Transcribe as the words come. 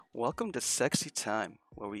Welcome to Sexy Time,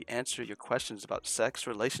 where we answer your questions about sex,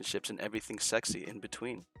 relationships, and everything sexy in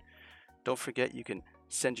between. Don't forget you can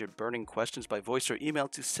send your burning questions by voice or email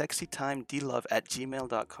to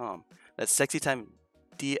sexytimedlove@gmail.com. That's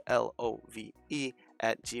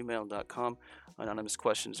sexytimedlove@gmail.com. Anonymous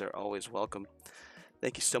questions are always welcome.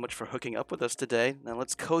 Thank you so much for hooking up with us today. Now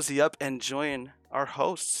let's cozy up and join our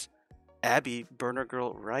hosts, Abby, Burner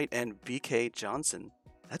Girl Wright, and BK Johnson.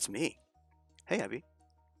 That's me. Hey, Abby.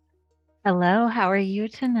 Hello, how are you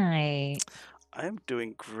tonight? I am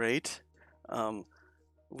doing great. Um,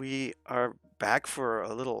 we are back for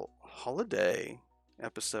a little holiday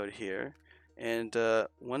episode here. And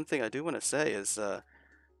one thing I do want to say is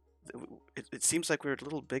it seems like we're a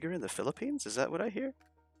little bigger in the Philippines. Is that what I hear?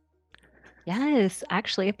 Yes,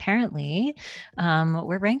 actually, apparently,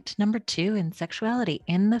 we're ranked number two in sexuality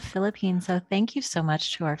in the Philippines. So thank you so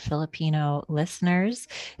much to our Filipino listeners.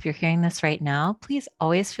 If you're hearing this right now, please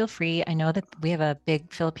always feel free. I know that we have a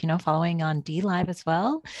big Filipino following on D Live as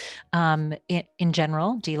well. In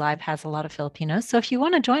general, D Live has a lot of Filipinos. So if you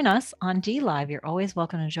want to join us on D Live, you're always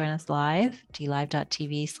welcome to join us live,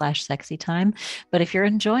 dlive.tv/sexytime. But if you're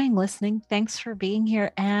enjoying listening, thanks for being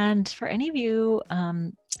here. And for any of you,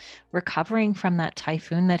 recovering from that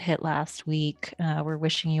typhoon that hit last week. We're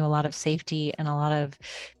wishing you a lot of safety and a lot of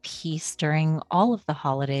peace during all of the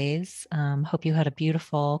holidays. Hope you had a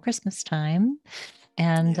beautiful Christmas time.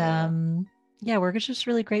 And Yeah, yeah, we're just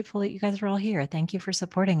really grateful that you guys are all here. Thank you for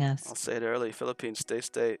supporting I'll us. say it early. Philippines, stay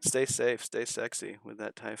safe, stay sexy with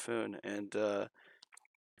that typhoon. And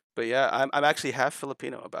but yeah, I'm actually half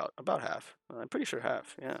Filipino, about half. I'm pretty sure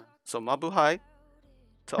half. Yeah. So mabuhay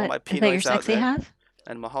to all But my is that your Pinoys out sexy there. half?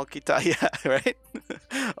 And mahal kita, yeah, right?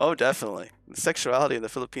 Oh, definitely. The sexuality in the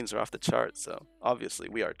Philippines are off the charts, so obviously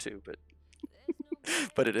we are too, but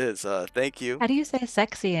but it is. Thank you. How do you say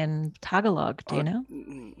sexy in Tagalog? Do Oh, you know?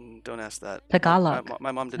 don't ask that. Tagalog.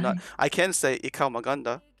 My mom did not. Nice. I can say ikaw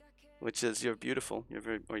maganda, which is you're beautiful. You're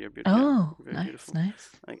very or you're beautiful. Yeah, Oh, you're very nice, beautiful. nice.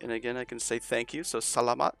 And again, I can say thank you. So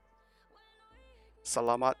salamat,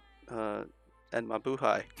 salamat, uh, and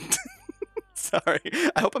mabuhay. Sorry.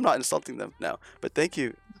 I hope I'm not insulting them now. But thank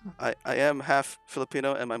you. I am half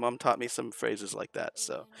Filipino and my mom taught me some phrases like that.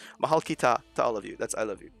 So mahal kita to all of you. That's I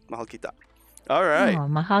love you. Mahal kita. All right. Oh,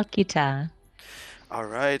 mahal kita. All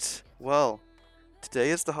right. Well,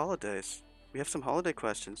 today is the holidays. We have some holiday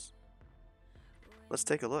questions. Let's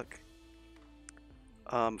take a look.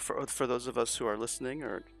 For those of us who are listening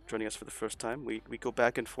or joining us for the first time, we go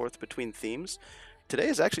back and forth between themes. Today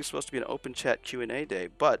is actually supposed to be an open chat Q&A day,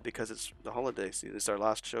 but because it's the holiday season, it's our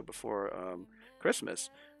last show before Christmas,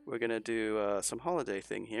 we're gonna do some holiday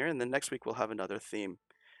thing here, and then next week we'll have another theme.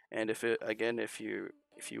 And if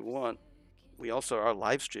you want, we also are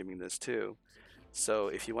live streaming this too. So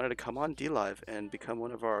if you wanted to come on D Live and become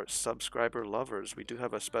one of our subscriber lovers, we do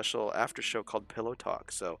have a special after show called Pillow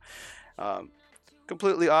Talk. So um,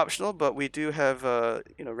 completely optional, but we do have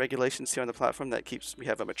regulations here on the platform that keeps. We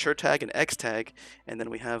have a mature tag, an X tag, and then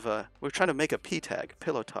we have we're trying to make a P tag,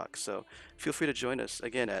 Pillow Talk. So feel free to join us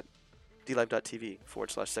again at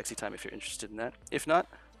dlive.tv/sexy time if you're interested in that. If not,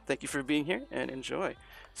 thank you for being here and enjoy.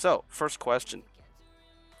 So first question.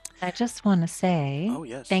 I just want to say Oh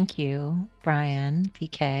yes. thank you, Brian,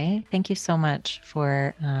 PK. Thank you so much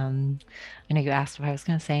for I know you asked if I was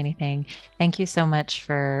going to say anything. Thank you so much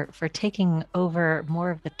for taking over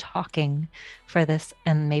more of the talking for this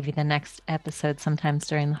and maybe the next episode sometimes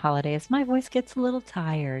during the holidays. My voice gets a little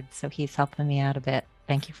tired, so he's helping me out a bit.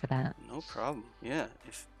 Thank you for that. No problem. Yeah.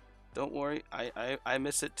 If don't worry, I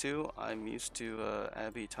miss it too. I'm used to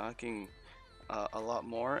Abby talking a lot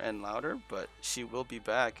more and louder, but she will be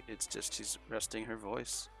back. It's just she's resting her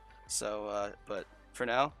voice. So, but for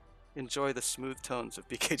now, enjoy the smooth tones of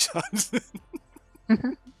BK Johnson.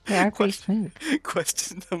 They are pretty question, smooth.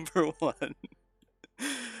 question number one.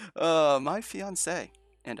 My fiance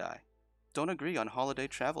and I don't agree on holiday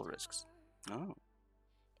travel risks. Oh,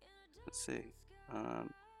 let's see.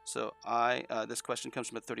 Um, this question comes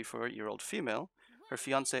from a 34-year-old female. Her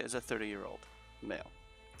fiance is a 30-year-old male.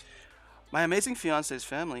 My amazing fiance's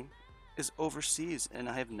family is overseas and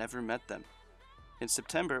I have never met them. In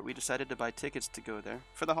September, we decided to buy tickets to go there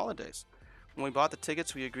for the holidays. When we bought the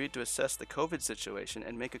tickets, we agreed to assess the COVID situation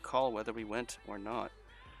and make a call whether we went or not.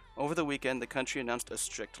 Over the weekend, the country announced a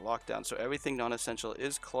strict lockdown, so everything non essential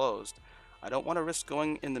is closed. I don't want to risk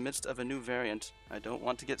going in the midst of a new variant. I don't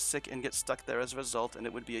want to get sick and get stuck there as a result, and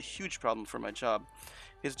it would be a huge problem for my job.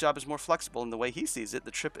 His job is more flexible, and the way he sees it,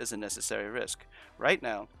 the trip is a necessary risk. Right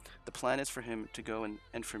now, the plan is for him to go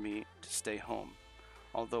and for me to stay home.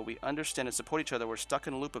 Although we understand and support each other, we're stuck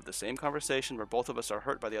in a loop of the same conversation where both of us are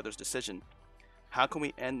hurt by the other's decision. how can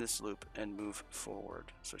we end this loop and move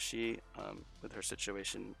forward? So she, with her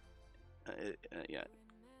situation, yeah,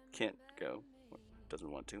 can't go,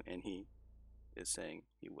 doesn't want to, and he is saying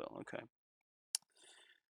he will. Okay.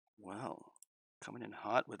 Well, coming in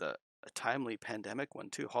hot with a timely pandemic one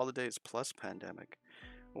too. Holidays plus pandemic.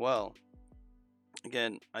 Well,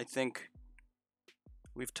 again, I think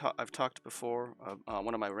I've talked before.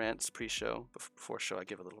 One of my rants pre-show, before show, I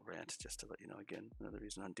give a little rant just to let you know. Again, another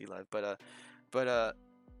reason on D Live. But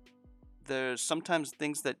there's sometimes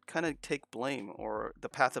things that kind of take blame, or the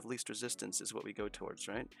path of least resistance is what we go towards,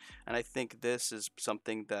 right? And I think this is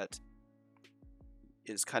something that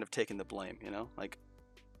is kind of taking the blame. Like,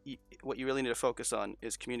 what you really need to focus on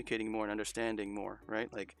is communicating more and understanding more,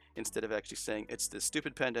 right? Like, instead of actually saying it's this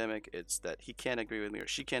stupid pandemic, it's that he can't agree with me, or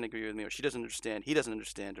she can't agree with me, or she doesn't understand, he doesn't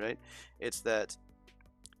understand, right? It's that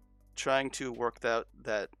trying to work out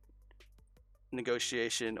that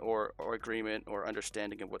negotiation or agreement or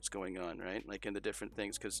understanding of what's going on, right? Like, in the different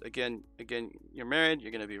things, because again, you're married, you're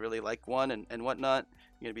going to be really like one and whatnot.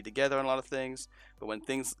 You're going to be together on a lot of things, but when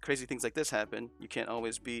crazy things like this happen, you can't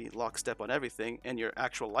always be lockstep on everything, and your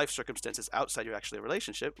actual life circumstances outside your actual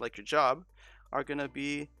relationship, like your job, are going to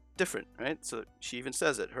be different, right? So she even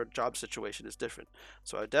says it, her job situation is different.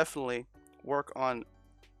 So I definitely work on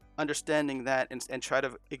understanding that, and try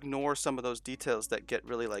to ignore some of those details that get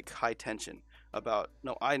really like high tension about,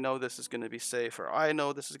 no, I know this is going to be safe, or I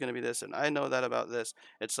know this is going to be this, and I know that about this.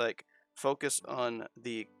 It's like, focus on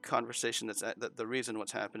the conversation, that the reason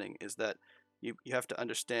what's happening is that you have to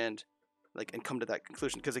understand, like, and come to that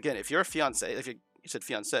conclusion. Because again, if you're a fiance, if you said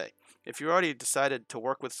fiance, if you already decided to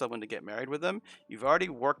work with someone to get married with them, you've already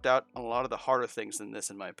worked out a lot of the harder things than this,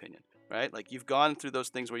 in my opinion, right? Like, you've gone through those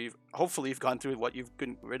things where you've gone through what you've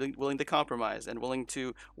been really willing to compromise and willing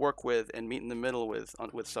to work with and meet in the middle with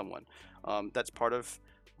someone. That's part of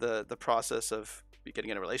the process of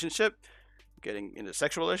getting in a relationship, getting into a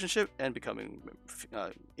sexual relationship, and becoming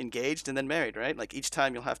engaged and then married, right? Like, each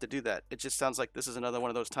time you'll have to do that. It just sounds like this is another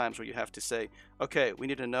one of those times where you have to say, okay, we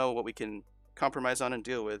need to know what we can compromise on and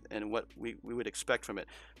deal with, and what we would expect from it.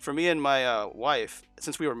 For me and my wife,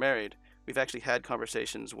 since we were married, we've actually had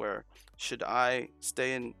conversations where, should I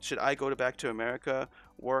go back to America,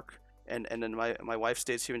 work, and then my wife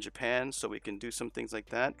stays here in Japan, so we can do some things like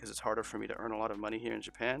that, because it's harder for me to earn a lot of money here in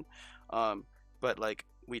Japan. But like,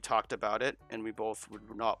 we talked about it, and we both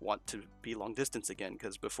would not want to be long distance again,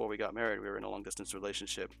 because before we got married, we were in a long distance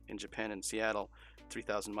relationship in Japan and Seattle,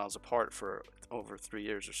 3,000 miles apart, for over 3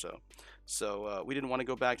 years or so. So we didn't want to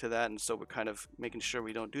go back to that, and so we're kind of making sure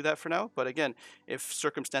we don't do that for now. But again, if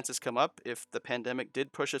circumstances come up, if the pandemic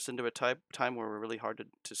did push us into a time where we're really hard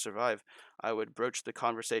to survive, I would broach the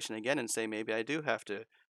conversation again and say, maybe I do have to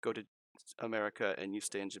go to America and you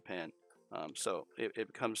stay in Japan. So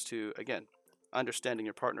it comes to, again, understanding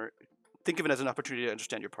your partner. Think of it as an opportunity to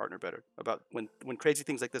understand your partner better, about when crazy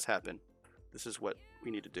things like this happen. This is what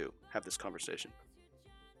we need to do. Have this conversation.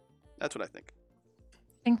 That's what I think.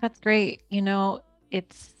 I think that's great.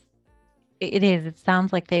 It's it is. It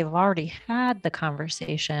sounds like they've already had the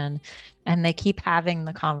conversation and they keep having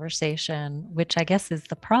the conversation, which I guess is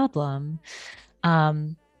the problem.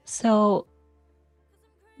 So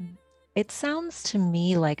it sounds to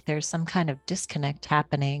me like there's some kind of disconnect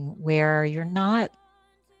happening where you're not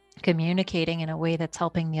communicating in a way that's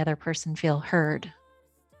helping the other person feel heard.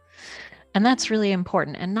 And that's really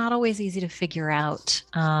important and not always easy to figure out.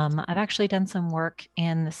 I've actually done some work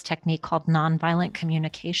in this technique called nonviolent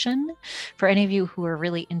communication. For any of you who are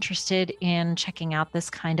really interested in checking out this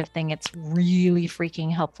kind of thing, it's really freaking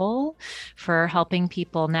helpful for helping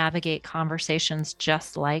people navigate conversations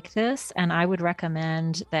just like this. And I would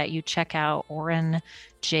recommend that you check out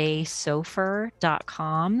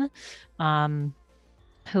orenjsofer.com.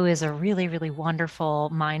 Who is a really, really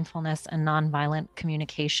wonderful mindfulness and nonviolent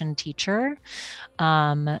communication teacher.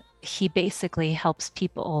 He basically helps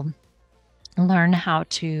people learn how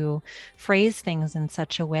to phrase things in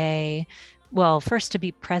such a way, well, first to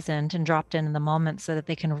be present and dropped in the moment so that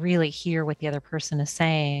they can really hear what the other person is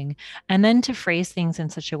saying, and then to phrase things in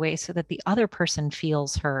such a way so that the other person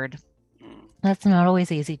feels heard. That's not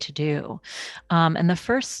always easy to do. And the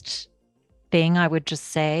first thing I would just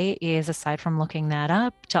say is, aside from looking that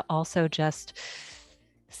up, to also just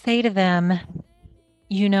say to them,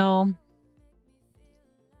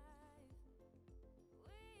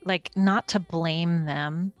 like, not to blame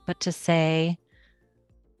them, but to say,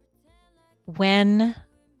 when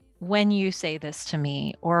you say this to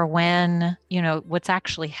me, or when, what's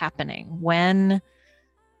actually happening, when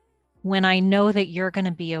I know that you're going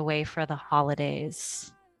to be away for the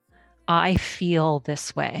holidays, I feel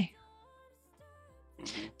this way.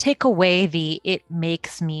 Mm-hmm. Take away the it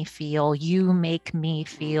makes me feel, you make me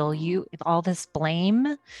feel, you all this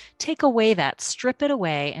blame. Take away that, strip it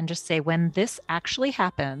away, and just say, when this actually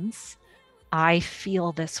happens, I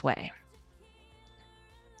feel this way.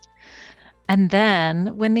 And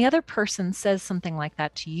then when the other person says something like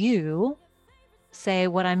that to you, say,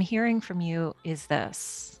 what I'm hearing from you is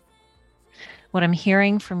this. What I'm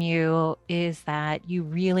hearing from you is that you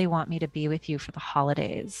really want me to be with you for the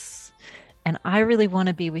holidays. And I really want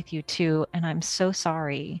to be with you too. And I'm so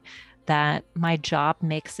sorry that my job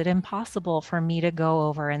makes it impossible for me to go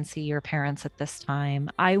over and see your parents at this time.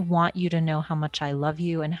 I want you to know how much I love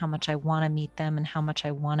you and how much I want to meet them and how much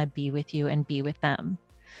I want to be with you and be with them.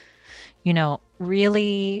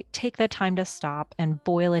 Really take the time to stop and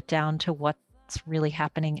boil it down to what's really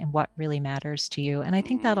happening and what really matters to you. And I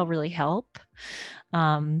think that'll really help.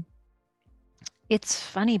 Um, it's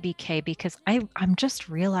funny, BK, because I'm just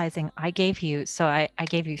realizing I gave you, I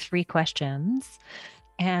gave you three questions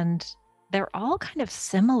and they're all kind of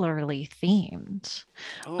similarly themed.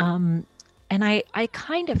 Oh, Um, and I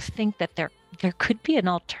kind of think that there could be an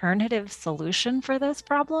alternative solution for this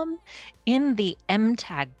problem in the M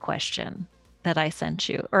tag question that I sent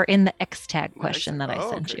you, or in the X tag question that I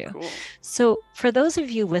oh, sent okay, you. cool. So for those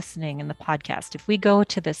of you listening in the podcast, if we go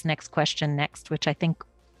to this next question next, which I think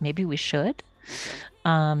maybe we should, Okay.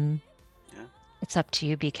 um, Yeah. it's up to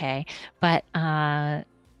you, BK. But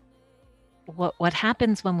what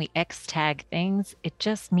happens when we X tag things? It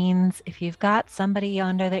just means if you've got somebody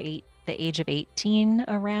under the age of 18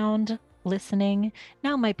 around listening,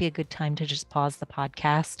 now might be a good time to just pause the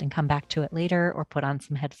podcast and come back to it later or put on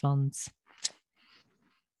some headphones.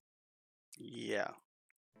 Yeah.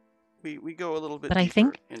 We go a little bit But I deeper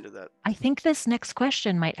think into that. I think this next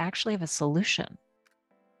question might actually have a solution,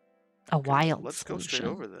 a Okay, wild let's go straight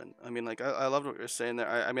solution. over then. I mean, like, I loved what you're saying there.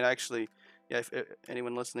 I mean, actually, yeah. If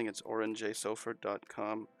anyone listening, it's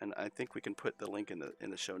orangesofer.com, and I think we can put the link in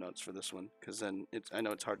the show notes for this one, because then I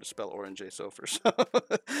know it's hard to spell Orange Sofer, so I'll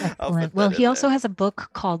Excellent. put Well, that he in also there. has a book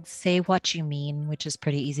called Say What You Mean, which is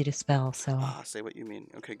pretty easy to spell. So Ah, say what you mean.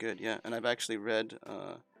 Okay, good. Yeah, and I've actually read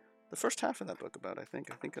the first half of that book about. I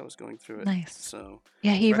think I was going through it. nice. So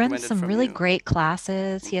Yeah, he runs recommended some from really you. great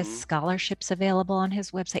classes. He has Mm-hmm. scholarships available on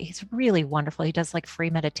his website. He's really wonderful. He does like free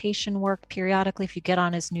meditation work periodically. If you get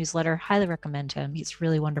on his newsletter, highly recommend him. He's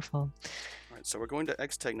really wonderful. All right, so we're going to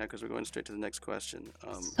X Tech now because we're going straight to the next question.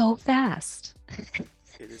 So fast.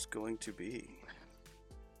 It is going to be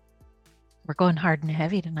We're going hard and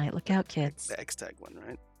heavy tonight. Look out, kids. the X Tag one,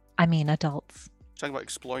 right? I mean, adults. Talking about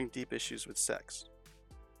exploring deep issues with sex.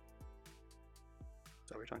 Is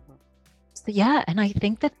that what we're talking about? So yeah, and I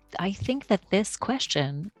think that this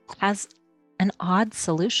question has an odd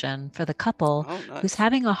solution for the couple Oh, who's nice.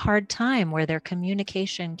 having a hard time where their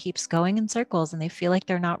communication keeps going in circles and they feel like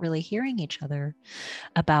they're not really hearing each other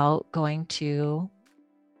about going to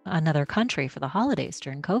another country for the holidays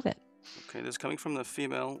during COVID. Okay, this is coming from the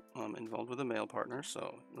female involved with a male partner.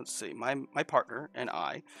 So let's see. My partner and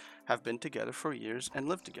I have been together for years and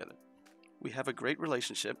lived together. We have a great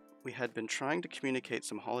relationship. We had been trying to communicate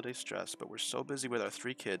some holiday stress, but we're so busy with our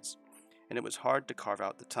three kids, and it was hard to carve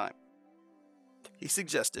out the time. He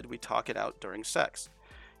suggested we talk it out during sex.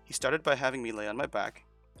 He started by having me lay on my back,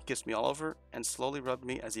 kissed me all over, and slowly rubbed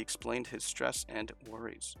me as he explained his stress and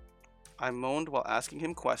worries. I moaned while asking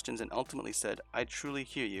him questions and ultimately said, I truly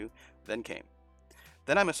hear you, then came.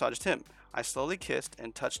 Then I massaged him. I slowly kissed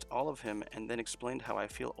and touched all of him and then explained how I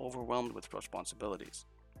feel overwhelmed with responsibilities.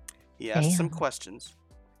 He asked some Damn. questions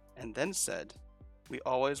and then said, We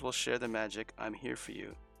always will share the magic, I'm here for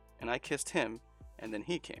you. And I kissed him, and then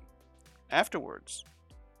he came. Afterwards,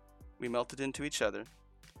 we melted into each other.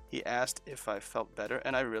 He asked if I felt better,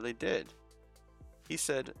 and I really did. He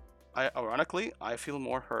said, Ironically, I feel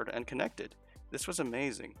more heard and connected. This was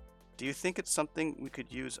amazing. Do you think it's something we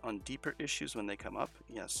could use on deeper issues when they come up?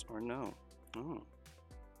 Yes or no? Oh,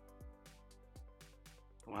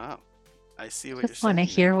 wow. I see what you're Just want to saying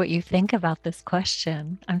there. hear what you think about this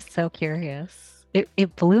question. I'm so curious.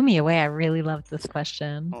 It blew me away. I really loved this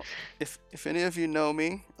question. Well, if any of you know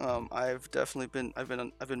me, I've definitely I've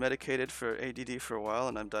been medicated for ADD for a while,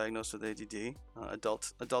 and I'm diagnosed with ADD,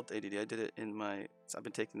 adult ADD. I've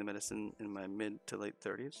been taking the medicine in my mid to late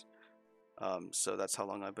 30s. So that's how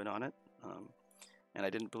long I've been on it. And I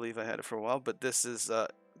didn't believe I had it for a while, but this is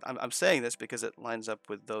I'm saying this because it lines up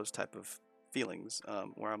with those type of feelings,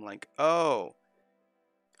 where I'm like, oh,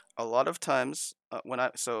 a lot of times a lot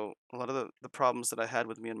of the problems that I had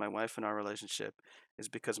with me and my wife in our relationship is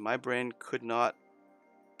because my brain could not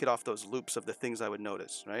get off those loops of the things I would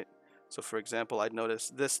notice, right? So, for example, I'd notice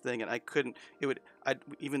this thing, and I couldn't. It would. I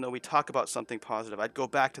even though we talk about something positive, I'd go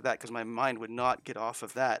back to that because my mind would not get off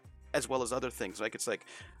of that, as well as other things. Like it's like,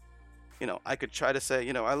 I could try to say,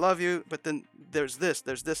 I love you, but then there's this,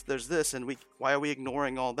 there's this, there's this, and why are we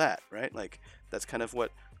ignoring all that, right? Like that's kind of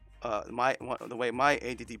what the way my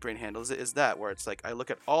ADD brain handles it is that where it's like I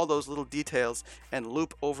look at all those little details and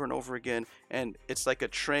loop over and over again, and it's like a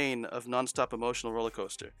train of nonstop emotional roller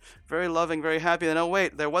coaster. Very loving, very happy. Then oh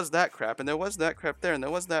wait, there was that crap, and there was that crap there, and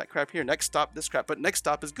there was that crap here. Next stop, this crap, but next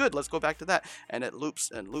stop is good. Let's go back to that, and it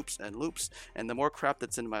loops and loops and loops. And the more crap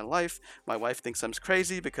that's in my life, my wife thinks I'm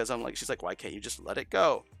crazy because she's like, why can't you just let it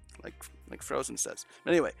go, like Frozen says.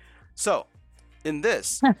 But anyway, so in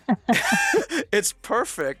this, it's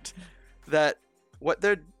perfect that what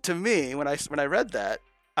they're to me when I read that,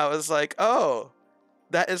 I was like, oh,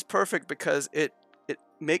 that is perfect because it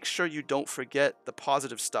makes sure you don't forget the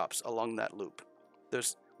positive stops along that loop.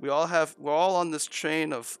 We're all on this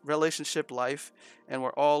train of relationship life, and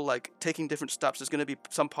we're all like taking different stops. There's going to be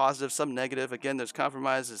some positive, some negative. Again, there's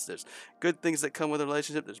compromises. There's good things that come with a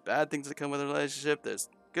relationship. There's bad things that come with a relationship. There's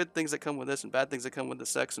good things that come with this and bad things that come with the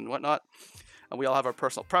sex and whatnot. And we all have our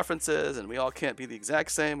personal preferences, and we all can't be the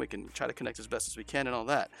exact same. We can try to connect as best as we can and all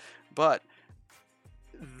that. But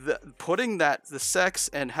putting the sex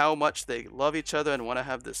and how much they love each other and want to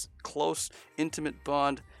have this close, intimate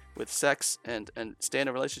bond with sex and stay in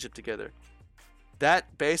a relationship together,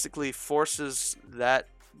 that basically forces that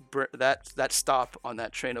stop on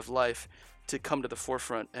that train of life to come to the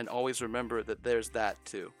forefront, and always remember that there's that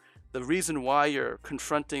too. The reason why you're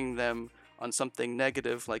confronting them on something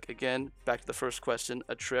negative, like again, back to the first question,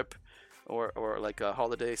 a trip or like a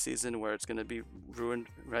holiday season where it's going to be ruined,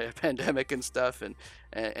 right? A pandemic and stuff,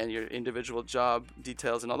 and your individual job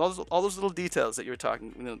details and all those little details that you were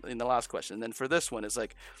talking in the last question. And then for this one, it's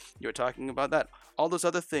like you were talking about that. All those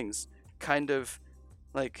other things kind of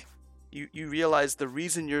like you realize the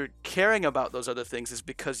reason you're caring about those other things is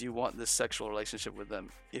because you want this sexual relationship with them,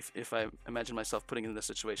 if I imagine myself putting in a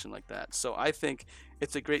situation like that. So I think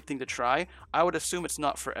it's a great thing to try. I would assume it's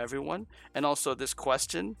not for everyone, and also this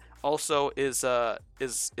question also is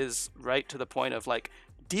right to the point of like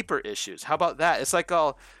deeper issues. How about that? It's like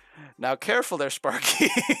all now careful there, Sparky.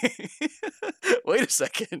 Wait a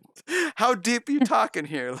second. How deep are you talking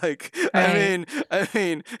here? Like, Right. I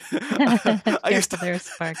mean, Careful there,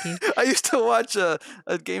 Sparky. I used to watch a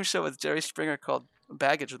game show with Jerry Springer called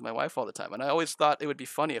Baggage with my wife all the time, and I always thought it would be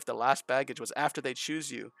funny if the last baggage was after they choose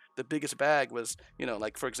you. The biggest bag was,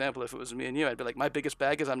 like for example, if it was me and you, I'd be like, my biggest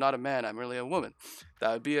bag is I'm not a man, I'm really a woman.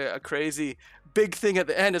 That would be a crazy big thing at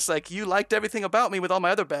the end. It's like you liked everything about me with all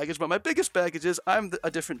my other baggage, but my biggest baggage is I'm a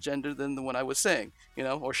different gender than the one I was saying,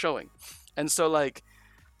 or showing. And so like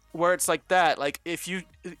where it's like that, like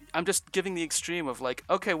I'm just giving the extreme of like,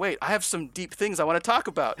 okay, wait, I have some deep things I want to talk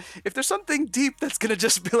about. If there's something deep that's gonna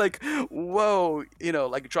just be like, whoa,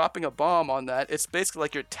 like dropping a bomb on that, it's basically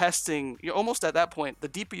like you're almost at that point, the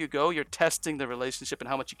deeper you go, you're testing the relationship and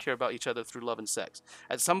how much you care about each other through love and sex.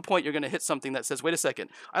 At some point you're gonna hit something that says, wait a second,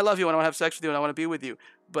 I love you and I want to have sex with you and I want to be with you,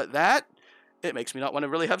 but it makes me not want to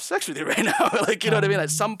really have sex with you right now. Like, you know what I mean?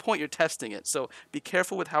 At some point, you're testing it. So be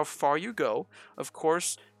careful with how far you go. Of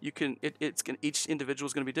course, you can. Each individual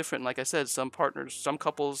is going to be different. And like I said, some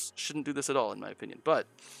couples shouldn't do this at all, in my opinion. But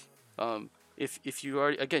if you are,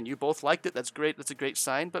 again, you both liked it, that's great. That's a great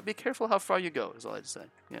sign. But be careful how far you go. Is all I'd say.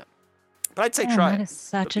 Yeah. But I'd say Man, try that it. is But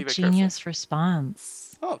such a be very careful. genius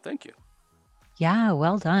response. Oh, thank you. Yeah,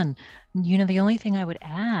 well done. The only thing I would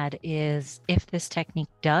add is if this technique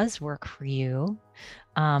does work for you,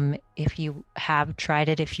 if you have tried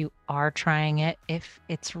it, if you are trying it, if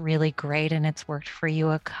it's really great and it's worked for you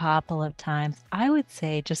a couple of times, I would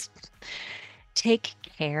say just take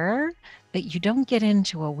care that you don't get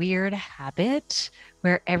into a weird habit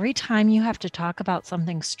where every time you have to talk about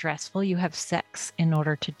something stressful, you have sex in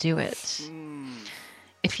order to do it.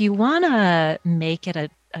 If you want to make it a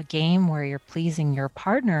game where you're pleasing your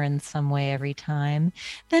partner in some way every time,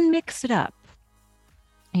 then mix it up.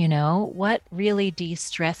 What really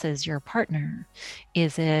de-stresses your partner?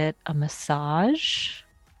 Is it a massage?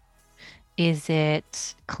 Is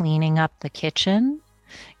it cleaning up the kitchen?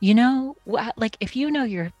 Like if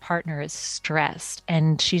your partner is stressed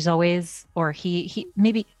and she's always, or he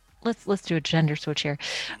maybe let's do a gender switch here.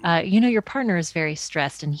 Your partner is very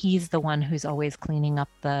stressed and he's the one who's always cleaning up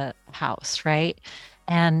the house, right?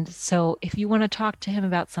 And so if you want to talk to him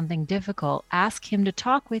about something difficult, ask him to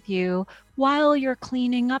talk with you while you're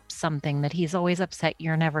cleaning up something that he's always upset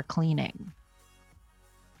you're never cleaning.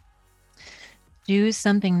 Do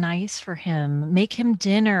something nice for him, make him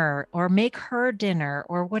dinner or make her dinner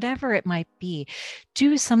or whatever it might be.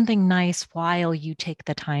 Do something nice while you take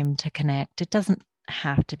the time to connect. It doesn't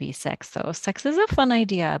have to be sex though. Sex is a fun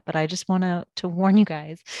idea, but I just want to warn you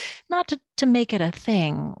guys not to make it a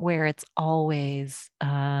thing where it's always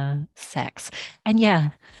sex. And yeah,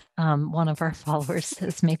 one of our followers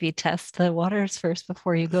says maybe test the waters first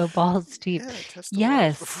before you go balls deep. Yeah, test the waters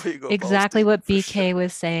Yes, before you go balls exactly deep, what for sure. BK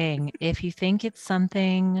was saying. If you think it's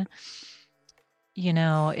something,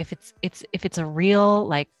 if it's a real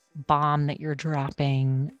like bomb that you're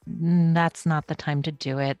dropping, that's not the time to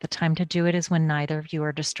do it. The time to do it is when neither of you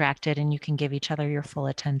are distracted and you can give each other your full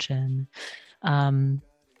attention. Um,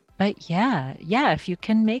 but yeah, if you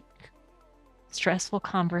can make stressful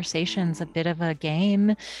conversations a Mm. bit of a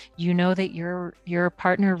game, you know that your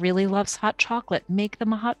partner really loves hot chocolate, make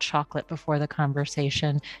them a hot chocolate before the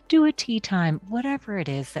conversation. Do a tea time, whatever it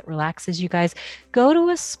is that relaxes you guys. Go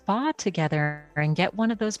to a spa together and get one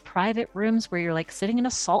of those private rooms where you're like sitting in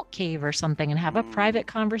a salt cave or something and have a Mm. private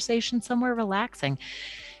conversation somewhere relaxing.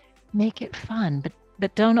 Make it fun,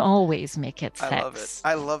 but don't always make it I love it. sex.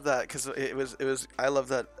 I love that because it was. I love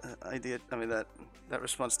that idea. I mean that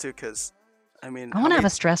response too. Because I mean, I want to have a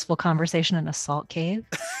stressful conversation in a salt cave.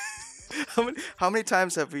 how many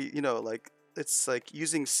times have we, like it's like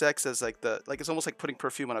using sex as like it's almost like putting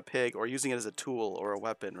perfume on a pig or using it as a tool or a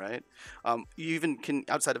weapon, right? You even can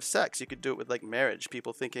outside of sex, you could do it with like marriage.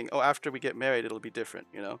 People thinking, oh, after we get married, it'll be different,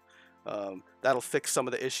 that'll fix some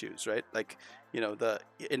of the issues, right? Like,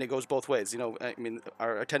 and it goes both ways. I mean,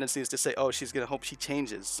 our tendency is to say, oh, she's gonna hope she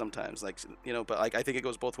changes sometimes, like, but like I think it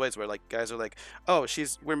goes both ways, where like guys are like, oh,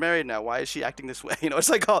 we're married now, why is she acting this way? It's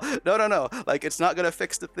like, oh, no, no, no, like it's not gonna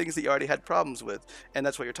fix the things that you already had problems with. And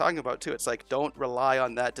that's what you're talking about too. It's like, don't rely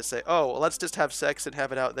on that to say, oh, well, let's just have sex and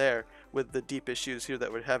have it out there with the deep issues here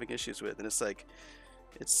that we're having issues with. And it's like,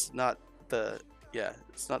 it's not the yeah,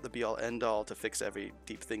 it's not the be all end all to fix every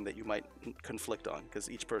deep thing that you might conflict on, because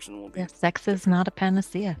each person will be Yeah, sex is different. not a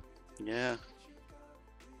panacea. Yeah,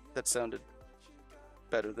 that sounded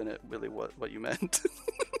better than it really what you meant.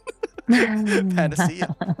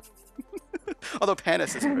 Panacea. Although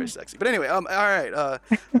panis isn't very sexy. But anyway, all right,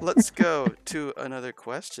 let's go to another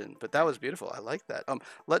question. But that was beautiful. I like that.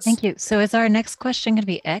 Let's Thank you. So is our next question going to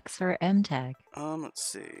be X or M tag? let's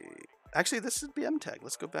see. Actually, this would be M tag.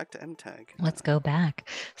 Let's go back to M tag. Let's go back.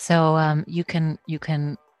 So you can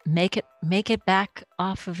make it back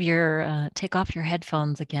off of your take off your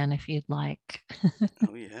headphones again if you'd like.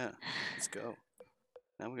 Oh yeah, let's go.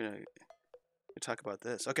 Now we're gonna talk about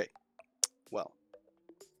this. Okay. Well,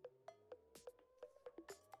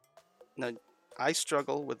 now I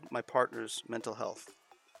struggle with my partner's mental health.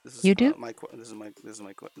 This is You do? this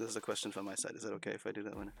is a question from my side. Is that okay if I do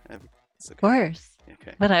that one? It's Of okay. course.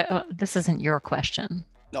 Okay. But this isn't your question.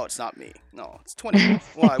 No, it's not me. No, it's 21.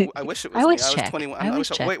 Well, I wish it I was me. always I was check. 21. I always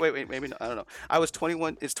wish. check. Wait. Maybe I don't know. I was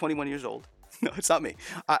 21. It's 21 years old. No, it's not me.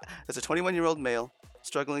 There's a 21-year-old male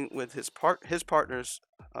struggling with his partner's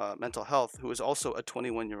mental health, who is also a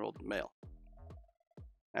 21-year-old male.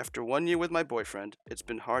 After 1 year with my boyfriend, it's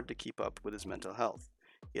been hard to keep up with his mental health.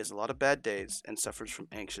 He has a lot of bad days and suffers from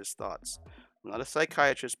anxious thoughts. I'm not a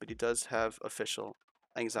psychiatrist, but he does have official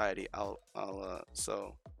anxiety. Um,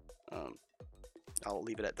 I'll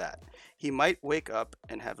leave it at that. He might wake up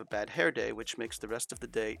and have a bad hair day, which makes the rest of the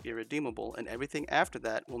day irredeemable, and everything after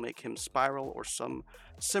that will make him spiral or some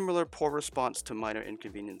similar poor response to minor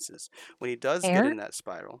inconveniences. When he does get in Hair? that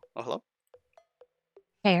spiral, oh hello,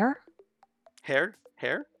 Hair?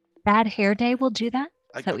 hair. Bad hair day will do that?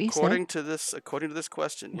 Is that what you said? According to this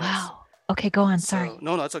question, yes. Wow. Okay, go on. So Sorry.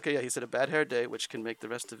 no, it's okay. Yeah, he said a bad hair day, which can make the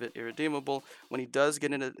rest of it irredeemable. When he does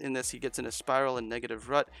get in this, he gets in a spiral and negative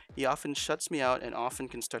rut. He often shuts me out and often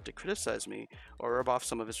can start to criticize me or rub off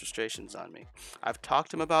some of his frustrations on me. I've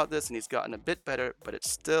talked to him about this and he's gotten a bit better, but it's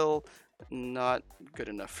still not good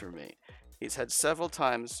enough for me. He's had several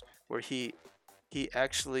times where he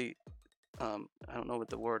actually I don't know what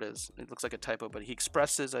the word is. It looks like a typo, but he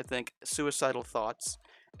expresses, I think, suicidal thoughts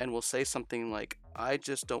and will say something like, I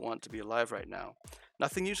just don't want to be alive right now.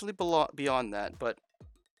 Nothing usually beyond that, but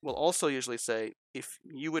will also usually say, if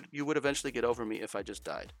you would eventually get over me if I just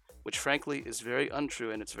died, which frankly is very untrue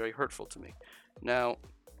and it's very hurtful to me. Now,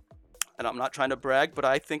 and I'm not trying to brag, but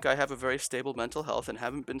I think I have a very stable mental health and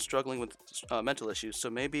haven't been struggling with mental issues. So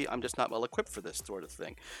maybe I'm just not well equipped for this sort of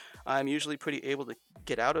thing. I'm usually pretty able to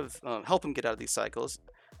help him get out of these cycles,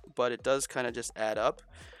 but it does kind of just add up.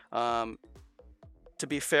 Um, to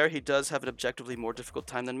be fair, he does have an objectively more difficult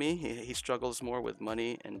time than me. He struggles more with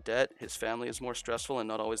money and debt. His family is more stressful and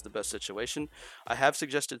not always the best situation. I have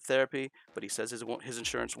suggested therapy, but he says his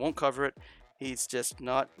insurance won't cover it. He's just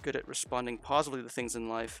not good at responding positively to things in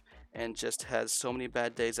life and just has so many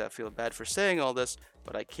bad days. I feel bad for saying all this,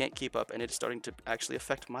 but I can't keep up, and it's starting to actually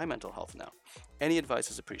affect my mental health now. Any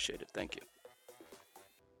advice is appreciated. Thank you.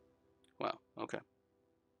 Wow. Okay.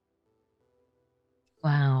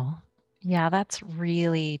 Wow. Yeah, that's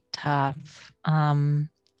really tough.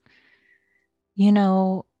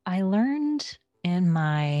 I learned in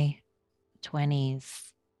my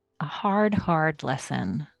 20s a hard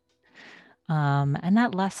lesson. And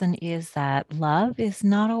that lesson is that love is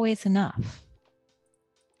not always enough.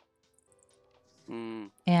 Mm,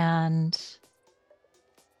 And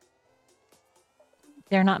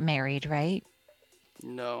they're not married, right?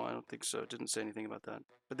 no, I don't think so. It didn't say anything about that.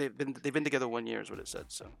 But they've been together 1 year is what it said.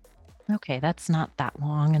 So. Okay, that's not that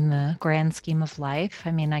long in the grand scheme of life.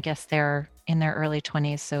 I mean, I guess they're in their early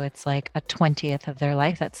 20s, so it's like a 20th of their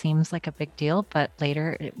life. That seems like a big deal, but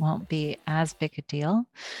later it won't be as big a deal.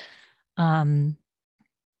 Um,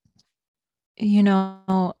 you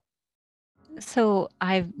know,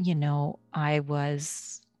 I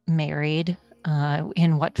was married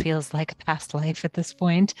in what feels like a past life at this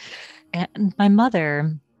point, and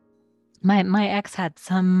my ex had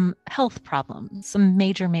some health problems, some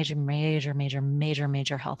major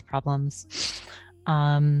health problems.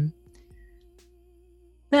 Um,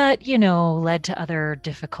 that, led to other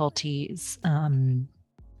difficulties,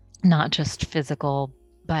 not just physical,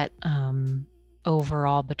 but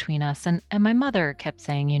overall between us. And my mother kept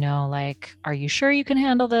saying, like, are you sure you can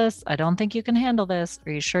handle this? I don't think you can handle this.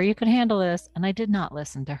 Are you sure you can handle this? And I did not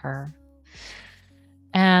listen to her.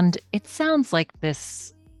 And it sounds like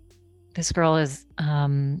this girl is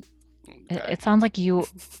Okay. it sounds like you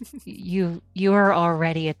are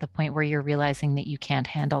already at the point where you're realizing that you can't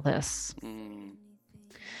handle this. Mm,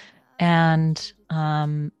 And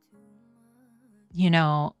you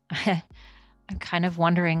know, I'm kind of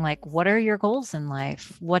wondering, like, what are your goals in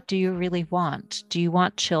life? What do you really want? Do you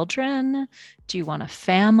want children? Do you want a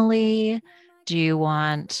family? Do you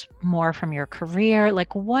want more from your career?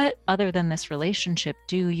 Like, what other than this relationship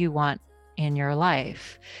do you want in your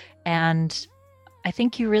life? And I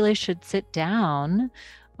think you really should sit down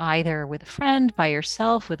either with a friend, by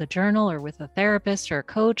yourself, with a journal, or with a therapist or a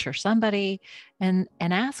coach or somebody, and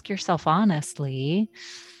ask yourself honestly,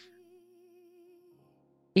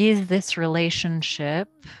 is this relationship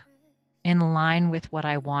in line with what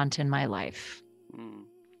I want in my life? mm,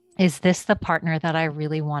 Is this the partner that I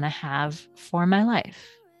really want to have for my life?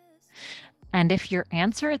 And if your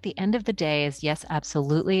answer at the end of the day is yes,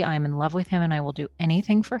 absolutely, I'm in love with him and I will do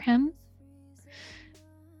anything for him,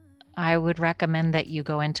 I would recommend that you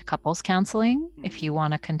go into couples counseling if you mm,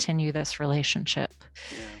 want to continue this relationship.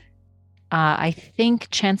 yeah. I think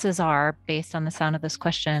chances are, based on the sound of this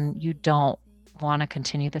question, you don't want to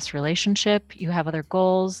continue this relationship. You have other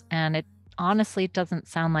goals, and it honestly doesn't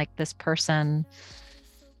sound like this person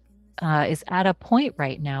is at a point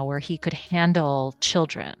right now where he could handle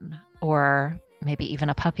children or maybe even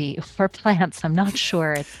a puppy or plants. I'm not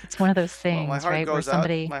sure. It's one of those Well, my things, heart right? Where goes out.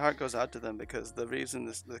 somebody, My heart goes out to them because the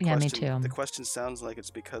reason yeah, me the too. question sounds like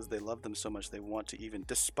it's because they love them so much they want to even,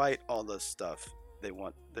 despite all the stuff they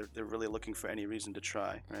want. They're really looking for any reason to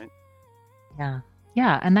try, right? Yeah.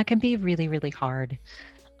 Yeah. And that can be really, really hard.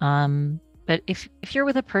 But if you're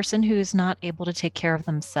with a person who's not able to take care of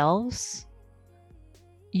themselves,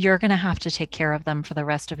 you're going to have to take care of them for the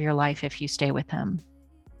rest of your life if you stay with them.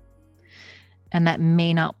 And that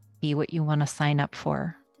may not be what you want to sign up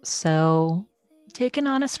for. So take an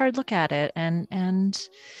honest hard look at it, and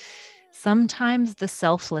sometimes the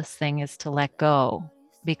selfless thing is to let go,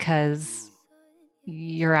 because Mm,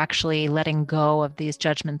 you're actually letting go of these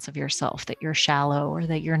judgments of yourself that you're shallow or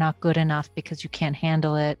that you're not good enough because you can't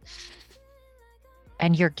handle it.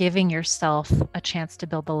 And you're giving yourself a chance to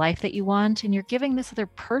build the life that you want. And you're giving this other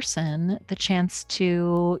person the chance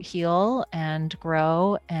to heal and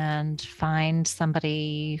grow and find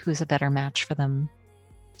somebody who's a better match for them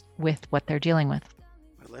with what they're dealing with.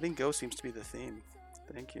 letting go seems to be the theme.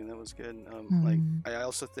 Thank you. That was good. Like Mm. I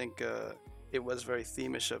also think it was very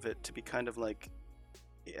themish of it to be kind of like,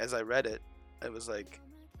 as I read it, it was like,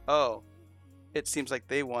 oh, it seems like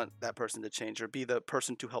they want that person to change or be the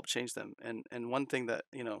person to help change them. And one thing that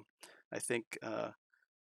I think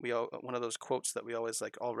we all, one of those quotes that we always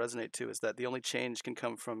like all resonate to is that the only change can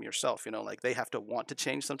come from yourself. Like they have to want to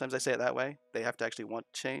change. Sometimes I say it that way. They have to actually want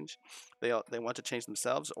to change. They want to change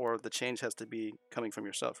themselves, or the change has to be coming from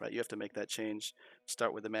yourself, right? You have to make that change.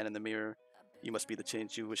 Start with the man in the mirror. You must be the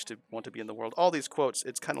change you wish to want to be in the world. All these quotes,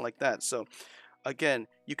 it's kind of like that. So again,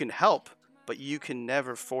 you can help, but you can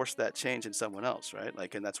never force that change in someone else, right?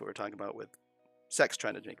 Like, and that's what we're talking about with sex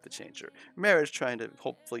trying to make the change, or marriage trying to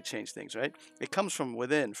hopefully change things, right? It comes from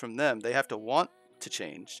within, from them. They have to want to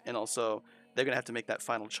change, and also they're going to have to make that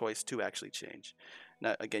final choice to actually change.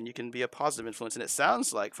 Now, again, you can be a positive influence, and it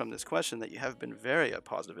sounds like from this question that you have been very a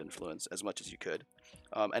positive influence as much as you could.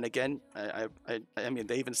 And again, I mean,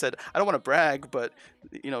 they even said, I don't want to brag, but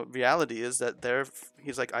reality is that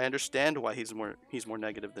he's like, I understand why he's more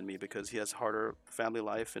negative than me, because he has harder family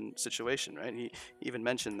life and situation, right? He even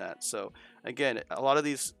mentioned that. So again, a lot of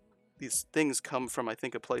these things come from, I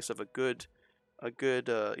think, a place of a good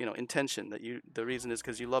intention, that the reason is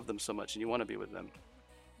because you love them so much and you want to be with them.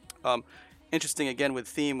 um, Interesting, again, with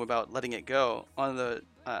theme about letting it go.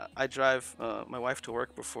 I drive my wife to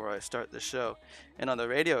work before I start the show, and on the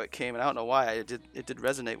radio it came, and I don't know why it did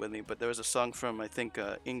resonate with me, but there was a song from, I think,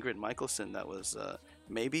 Ingrid Michaelson, that was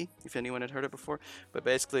Maybe, if anyone had heard it before. But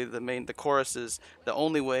basically the chorus is, the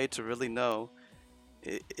only way to really know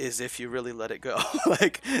is if you really let it go.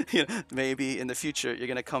 Like, maybe in the future you're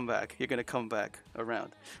gonna come back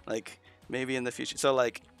around. Like, maybe in the future. So,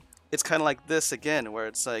 like, it's kind of like this again, where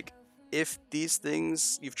it's like, if these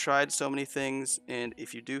things, you've tried so many things, and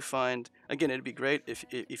if you do find, again, it'd be great if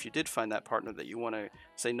you did find that partner that you want to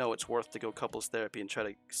say, no, it's worth to go couples therapy and try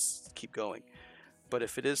to keep going. But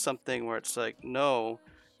if it is something where it's like, no,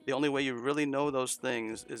 the only way you really know those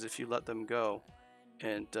things is if you let them go,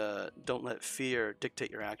 and don't let fear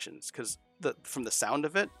dictate your actions. Because from the sound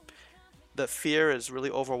of it, the fear is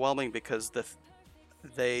really overwhelming, because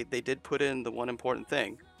they did put in the one important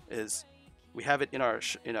thing, is we have it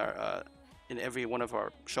in every one of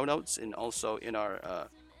our show notes, and also in our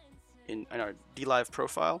DLive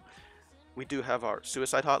profile. We do have our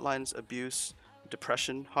suicide hotlines, abuse,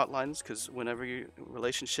 depression hotlines, because whenever you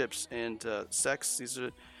relationships and sex, these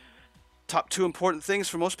are top two important things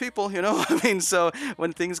for most people. I mean, so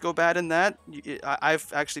when things go bad in that,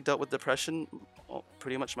 I've actually dealt with depression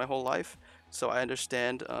pretty much my whole life, so I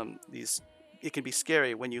understand these. It can be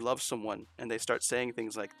scary when you love someone and they start saying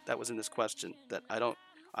things like that was in this question, that I don't.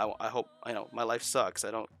 I hope, my life sucks.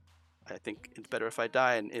 I think it's better if I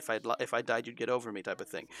die, and if I died, you'd get over me, type of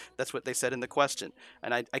thing. That's what they said in the question,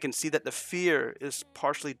 and I can see that the fear is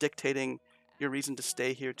partially dictating your reason to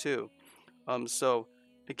stay here too. So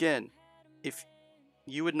again, if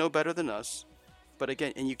you would know better than us, but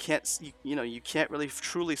again, and you can't really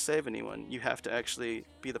truly save anyone. You have to actually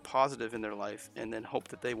be the positive in their life, and then hope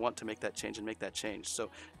that they want to make that change and make that change.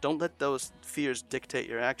 So don't let those fears dictate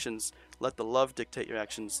your actions. Let the love dictate your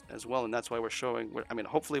actions as well. And that's why we're showing. I mean,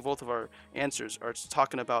 hopefully both of our answers are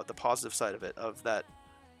talking about the positive side of it, of that,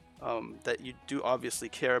 that you do obviously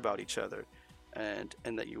care about each other, and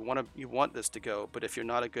that you want this to go. But if you're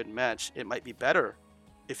not a good match, it might be better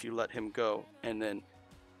if you let him go, and then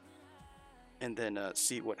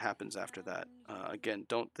see what happens after that. Again,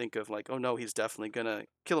 don't think of like, oh no, he's definitely gonna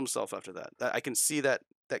kill himself after that. I can see that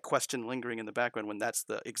question lingering in the background when that's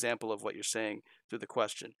the example of what you're saying through the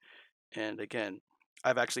question. And again,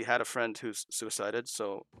 I've actually had a friend who's suicided,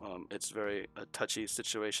 so it's very a touchy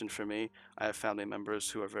situation for me. I have family members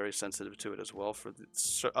who are very sensitive to it as well, for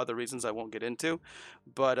other reasons I won't get into.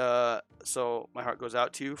 But so my heart goes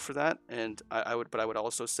out to you for that, and but I would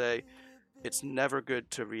also say it's never good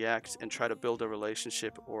to react and try to build a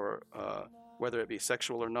relationship, or whether it be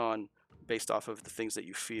sexual or non, based off of the things that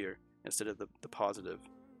you fear, instead of the positive.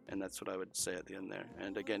 And that's what I would say at the end there.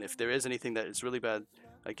 And again, if there is anything that is really bad,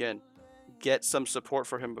 again, get some support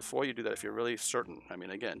for him before you do that, if you're really certain. I mean,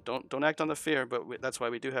 again, don't act on the fear, but that's why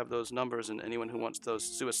we do have those numbers, and anyone who wants those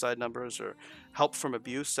suicide numbers, or help from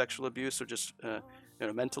abuse, sexual abuse, or just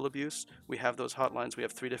mental abuse, we have those hotlines. We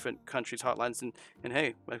have 3 different countries hotlines, and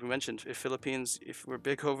hey, like we mentioned, if Philippines, if we're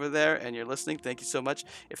big over there and you're listening, thank you so much.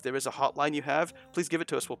 If there is a hotline you have, please give it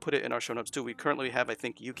to us. We'll put it in our show notes too. We currently have, I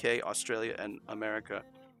think, UK, Australia, and America,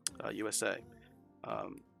 USA.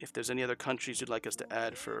 If there's any other countries you'd like us to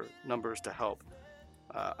add for numbers to help,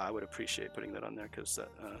 I would appreciate putting that on there, because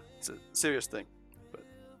it's a serious thing. But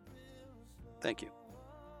thank you.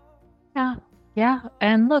 Yeah. Yeah.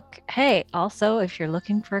 And look, hey, also, if you're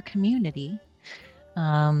looking for a community,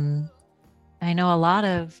 um, I know a lot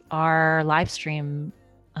of our live stream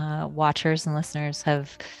watchers and listeners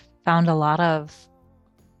have found a lot of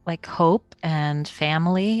like hope and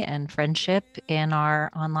family and friendship in our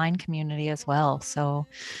online community as well. So,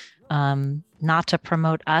 not to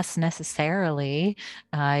promote us necessarily,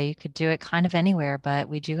 you could do it kind of anywhere, but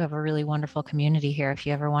we do have a really wonderful community here. If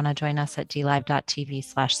you ever want to join us at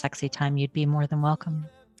dlive.tv/sexytime, you'd be more than welcome.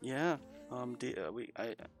 Yeah.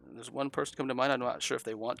 There's one person come to mind. I'm not sure if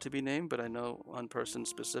they want to be named, but I know one person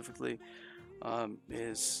specifically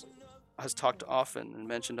is has talked often and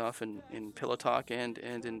mentioned often in pillow talk and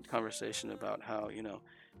in conversation about how,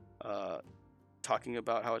 uh, talking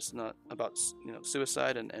about how it's not about,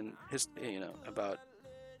 suicide and his, about,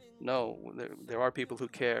 no, there are people who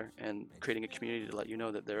care, and creating a community to let you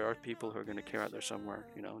know that there are people who are going to care out there somewhere.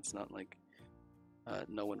 It's not like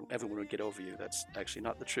no one, everyone would get over you. That's actually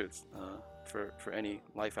not the truth for any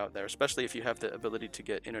life out there, especially if you have the ability to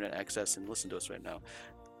get internet access and listen to us right now.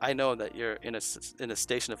 I know that you're in a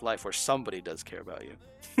station of life where somebody does care about you.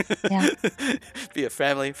 Yeah. Be a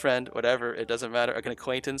family, friend, whatever, it doesn't matter. An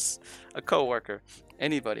acquaintance, a coworker,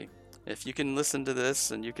 anybody. If you can listen to this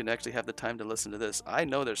and you can actually have the time to listen to this, I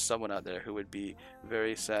know there's someone out there who would be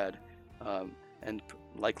very sad, and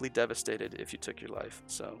likely devastated if you took your life.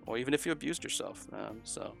 So, or even if you abused yourself.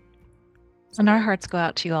 And our Yeah. hearts go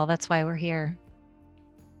out to you all. That's why we're here.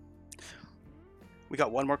 We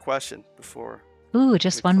got one more question before Ooh, we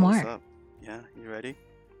just one close more. up. Yeah, you ready?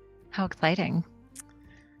 How exciting.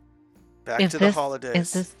 Back to the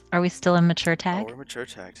holidays. Are we still in mature Oh, tag? we're mature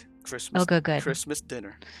tagged. Oh, Christmas, good. Christmas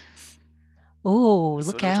dinner. Oh, That's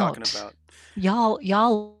look what we're talking out. about.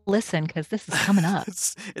 Y'all listen, because this is coming up.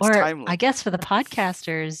 It's Or I timely. guess for the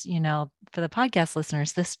podcasters, for the podcast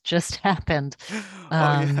listeners, this just happened. Oh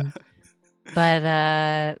yeah. Um,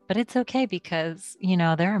 but it's okay because,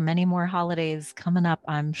 there are many more holidays coming up,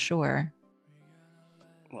 I'm sure.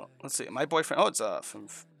 Well, let's see. My boyfriend. Oh, it's from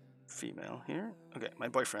female here. Okay, my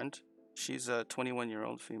boyfriend. She's a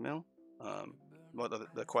 21-year-old female. Well,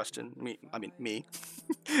 the question, me,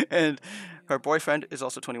 and her boyfriend is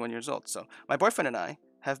also 21 years old. So my boyfriend and I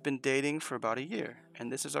have been dating for about a year,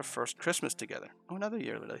 and this is our first Christmas together. Oh, another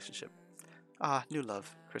year relationship. Ah, new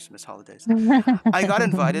love, Christmas holidays. I got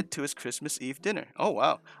invited to his Christmas Eve dinner. Oh,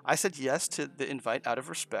 wow. I said yes to the invite out of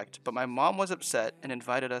respect, but my mom was upset and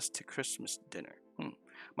invited us to Christmas dinner.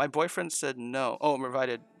 My boyfriend said no. Oh, I'm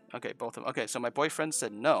invited. Okay, both of them. Okay, so my boyfriend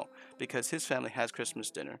said no because his family has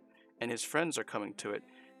Christmas dinner and his friends are coming to it.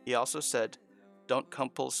 He also said, don't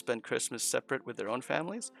couples spend Christmas separate with their own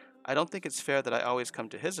families? I don't think it's fair that I always come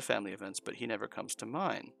to his family events, but he never comes to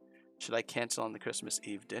mine. Should I cancel on the Christmas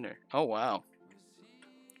Eve dinner? Oh, wow.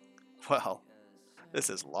 Well, this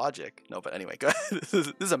is logic. No, but anyway, go ahead.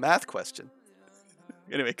 This is a math question.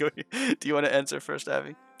 Anyway, go. Do you want to answer first,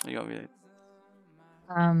 Abby? Or you want me to?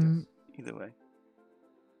 Um, Either way.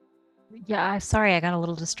 yeah, sorry, I got a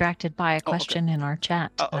little distracted by a Oh, okay. question in our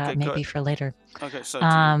chat, Oh, okay, maybe good. for later. Okay, so do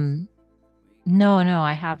you? No,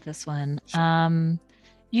 I have this one. Sure.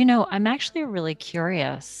 I'm actually really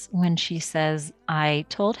curious when she says, I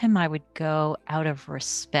told him I would go out of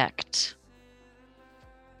respect.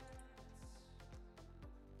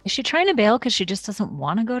 Is she trying to bail because she just doesn't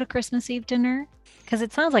want to go to Christmas Eve dinner? Because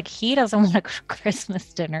it sounds like he doesn't want to go to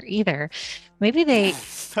Christmas dinner either. Maybe they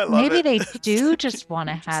I love maybe it. they do just want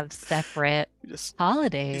to have separate you saw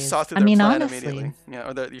holidays. through I their mean, plan honestly. immediately.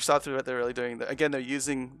 Yeah, or you saw through what they're really doing. Again, they're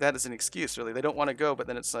using that as an excuse. Really, they don't want to go, but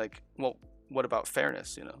then it's like, well, what about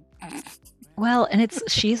fairness? Well, and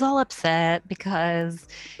she's all upset because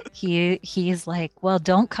he's like, well,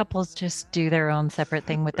 don't couples just do their own separate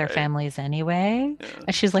thing with their Right. families anyway? Yeah.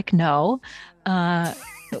 And she's like, no. Uh,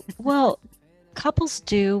 well, couples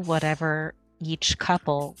do whatever each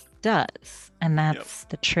couple does, and that's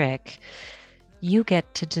the trick. You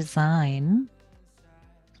get to design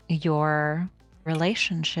your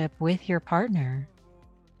relationship with your partner.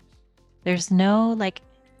 There's no like,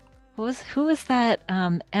 who was that?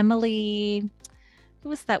 Emily. Who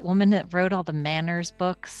was that woman that wrote all the manners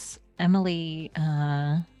books? Emily.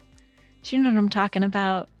 Do you know what I'm talking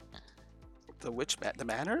about? The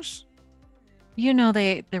manners?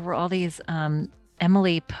 There were all these.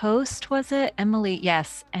 Emily Post, was it?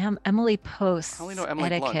 Yes, Emily Post's I only know Emily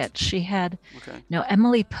etiquette. Blunt. She had Okay. no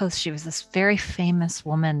Emily Post. She was this very famous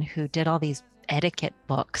woman who did all these etiquette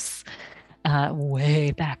books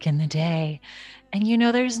way back in the day. And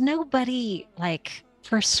there's nobody like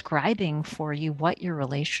prescribing for you what your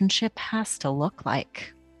relationship has to look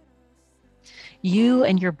like. You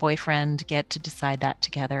and your boyfriend get to decide that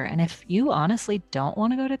together. And if you honestly don't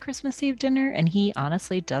want to go to Christmas Eve dinner and he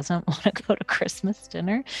honestly doesn't want to go to Christmas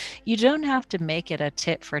dinner, you don't have to make it a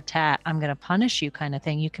tit for tat, I'm going to punish you kind of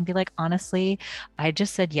thing. You can be like, honestly, I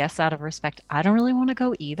just said yes out of respect. I don't really want to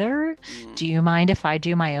go either. Do you mind if I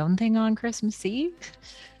do my own thing on Christmas Eve?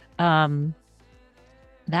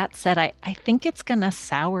 That said, I think it's going to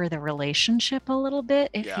sour the relationship a little bit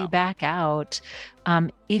if you back out.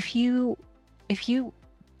 If you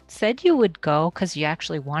said you would go because you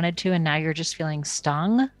actually wanted to and now you're just feeling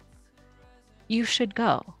stung, you should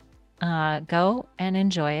go. Go and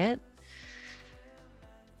enjoy it.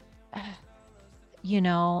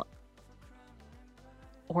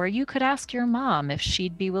 Or you could ask your mom if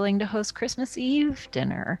she'd be willing to host Christmas Eve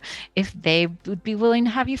dinner, if they would be willing to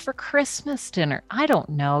have you for Christmas dinner. I don't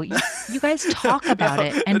know. You guys talk about No,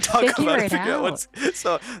 it and talk figure about it. it Figure out out. what's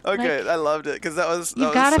so. Okay, Like, I loved it because you've that was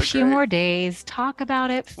got a so few great. more days. Talk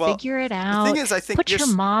about it, Well, figure it the thing out. is, I think Put your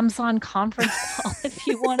moms on conference call if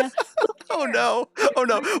you want to. Who Oh cares? no! Oh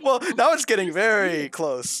no! Are you Well, able now to it's getting just do very it?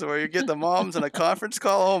 close, where you get the moms in a conference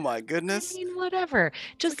call. Oh my I goodness! mean, whatever.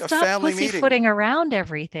 It's Just like a stop family meeting. pussyfooting around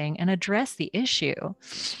everything and address the issue.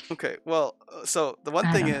 Okay, well, so the one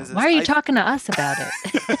I thing don't know. Why is are you I talking to us about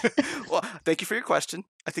it? well, thank you for your question.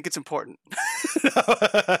 I think it's important.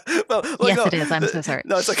 Well, look, Yes, no, it is. I'm so sorry.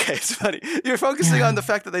 no, it's okay. It's funny. You're focusing on Yeah. the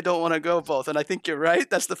fact that they don't want to go both, and I think you're right.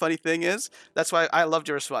 That's the funny thing is. That's why I loved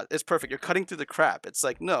your response. It's perfect. You're cutting through the crap. It's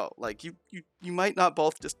like no, like you might not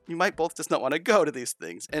both just you might both just not want to go to these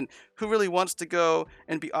things, and who really wants to go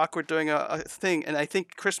and be awkward during a thing? And I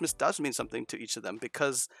think Christmas does mean something to each of them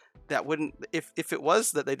because that wouldn't if it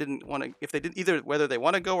was that they didn't want to if they did either whether they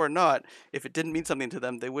want to go or not if it didn't mean something to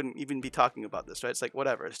them they wouldn't even be talking about this, right? It's like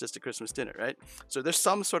whatever, it's just a Christmas dinner, right? So there's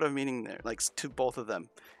some sort of meaning there, like to both of them,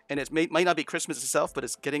 and might not be Christmas itself, but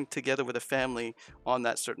it's getting together with a family on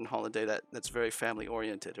that certain holiday that's very family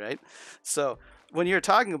oriented, right? So when you're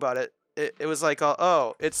talking about it, it was like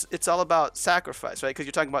oh it's all about sacrifice, right? Because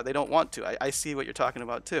you're talking about they don't want to. I see what you're talking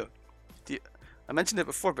about too. Do you, I mentioned it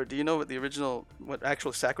before, but do you know what the original, what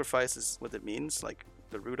actual sacrifice is, what it means, like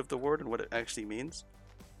the root of the word and what it actually means?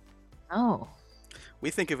 Oh, We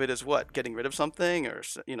think of it as what, getting rid of something, or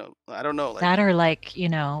I don't know, that like or like,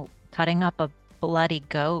 cutting up a bloody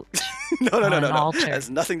goat no, no, no, on an no, no. It has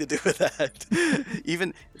altar. nothing to do with that.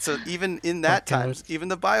 Even in Poor that times, goats. even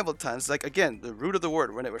the Bible times, like again, the root of the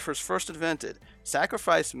word when it was first invented,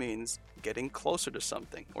 sacrifice means getting closer to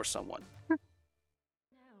something or someone.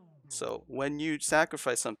 So when you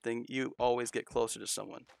sacrifice something, you always get closer to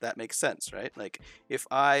someone. That makes sense, right? Like if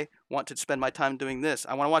I want to spend my time doing this,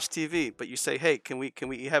 I want to watch TV, but you say, "Hey, can we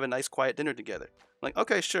have a nice quiet dinner together?" I'm like,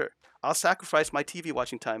 "Okay, sure. I'll sacrifice my TV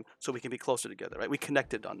watching time so we can be closer together." Right? We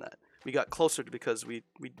connected on that. We got closer because we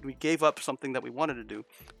gave up something that we wanted to do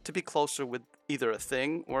to be closer with either a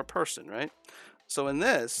thing or a person, right? So in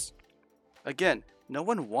this, again, no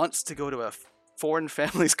one wants to go to a foreign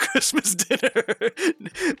family's Christmas dinner,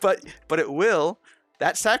 but it will.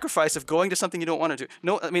 That sacrifice of going to something you don't want to do.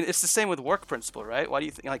 No, I mean it's the same with work principle, right? Why do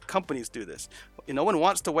you think like companies do this? No one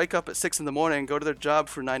wants to wake up at 6 in the morning and go to their job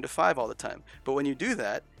for 9 to 5 all the time. But when you do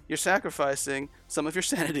that, you're sacrificing some of your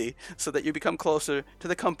sanity so that you become closer to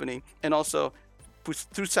the company and also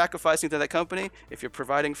through sacrificing to that company, if you're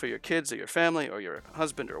providing for your kids or your family or your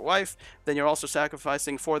husband or wife, then you're also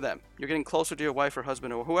sacrificing for them. You're getting closer to your wife or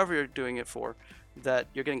husband or whoever you're doing it for, that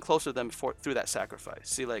you're getting closer to them through that sacrifice.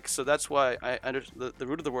 See, like, so that's why the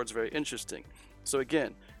root of the word is very interesting. So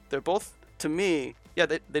again, they're both, to me, yeah,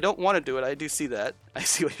 they don't want to do it. I do see that. I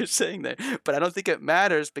see what you're saying there, but I don't think it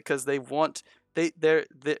matters because they want,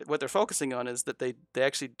 what they're focusing on is that they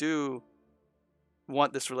actually do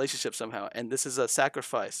want this relationship somehow, and this is a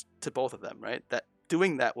sacrifice to both of them, right? That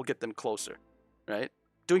doing that will get them closer, right?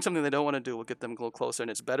 Doing something they don't want to do will get them a little closer, and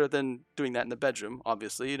it's better than doing that in the bedroom.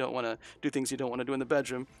 Obviously, you don't want to do things you don't want to do in the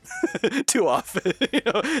bedroom too often.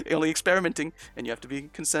 You're only experimenting, and you have to be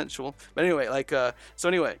consensual. But anyway, so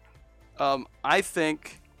anyway, I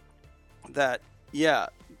think that yeah,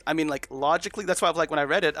 I mean, like logically, that's why I was like when I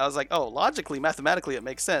read it, I was like, oh, logically, mathematically, it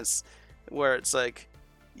makes sense. Where it's like,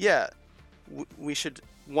 yeah, we should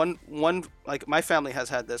one like my family has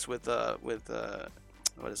had this with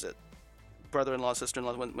what is it, brother-in-law,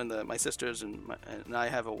 sister-in-law, when my sisters and I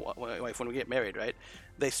have a wife, when we get married, right?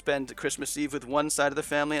 They spend Christmas Eve with one side of the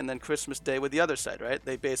family and then Christmas Day with the other side, right?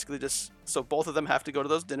 They basically just, so both of them have to go to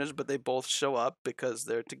those dinners, but they both show up because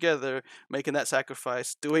they're together, making that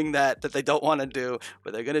sacrifice, doing that they don't want to do,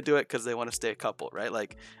 but they're going to do it because they want to stay a couple, right?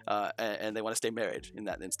 Like, and they want to stay married in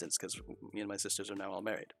that instance because me and my sisters are now all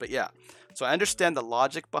married. But yeah, so I understand the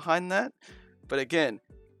logic behind that, but again,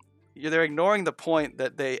 they're ignoring the point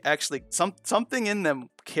that they actually something in them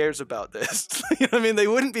cares about this. You know what I mean? They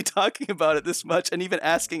wouldn't be talking about it this much and even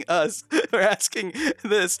asking us or asking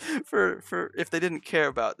this for if they didn't care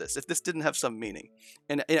about this, if this didn't have some meaning.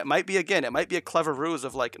 And it might be, again, it might be a clever ruse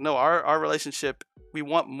of like, no, our relationship, we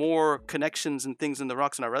want more connections and things in the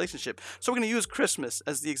rocks in our relationship. So we're going to use Christmas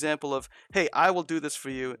as the example of, hey, I will do this for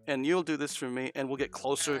you and you'll do this for me and we'll get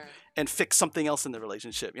closer and fix something else in the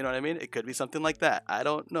relationship. You know what I mean? It could be something like that. I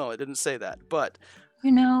don't know. It didn't say that, but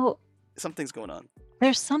You know, something's going on.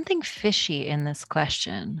 there's something fishy in this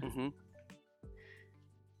question. Mm-hmm.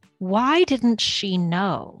 Why didn't she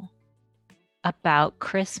know about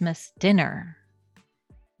Christmas dinner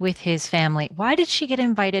with his family. Why did she get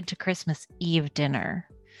invited to Christmas Eve dinner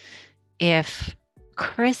if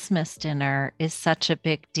Christmas dinner is such a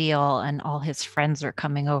big deal and all his friends are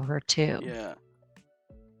coming over too? Yeah.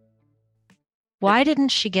 And Why didn't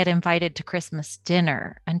she get invited to Christmas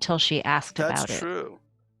dinner until she asked that's about it? true.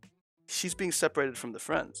 She's being separated from the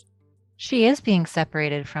friends. She is being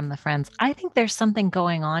separated from the friends. I think there's something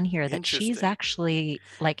going on here that she's Interesting. actually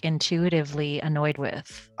like intuitively annoyed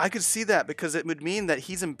with. I could see that because it would mean that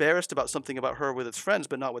he's embarrassed about something about her with his friends,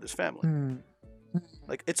 but not with his family. Mm.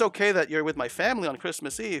 Like, it's okay that you're with my family on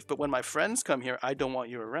Christmas Eve, but when my friends come here, I don't want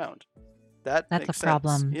you around. That That's a makes sense.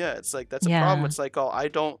 problem. Yeah, it's like, that's a problem. Yeah. It's like, oh, I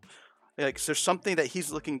don't, like, there's something that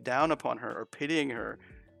he's looking down upon her or pitying her.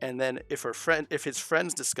 And then if his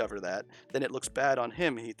friends discover that, then it looks bad on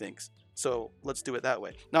him, he thinks. So let's do it that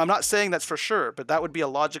way. Now, I'm not saying that's for sure, but that would be a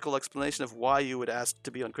logical explanation of why you would ask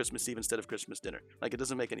to be on Christmas Eve instead of Christmas dinner. Like, it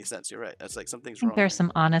doesn't make any sense. You're right. That's like something's I think wrong there's here.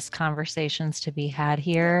 some honest conversations to be had Yeah.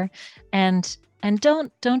 here. And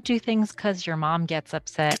don't do things because your mom gets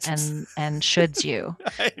upset and shoulds you.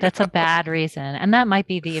 I That's a know. bad reason. And that might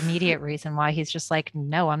be the immediate reason why he's just like,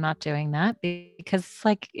 no, I'm not doing that. Because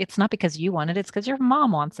like it's not because you want it, it's because your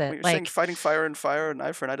mom wants it. When you're saying Like, fighting fire and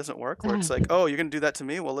eye for an eye doesn't work, where it's like, God, oh, you're gonna do that to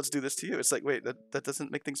me? Well, let's do this to you. It's like, wait, that doesn't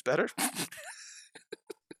make things better.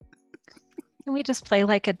 can we just play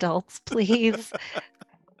like adults, please?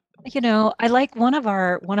 I like one of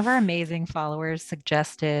our amazing followers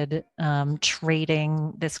suggested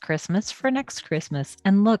trading this Christmas for next Christmas.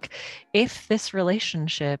 And look, if this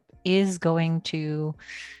relationship is going to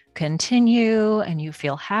continue and you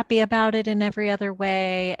feel happy about it in every other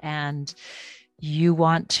way and you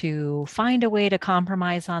want to find a way to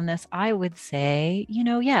compromise on this, I would say,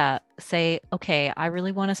 yeah, say, okay, I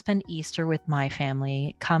really want to spend Easter with my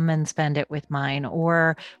family. Come and spend it with mine,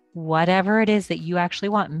 or whatever it is that you actually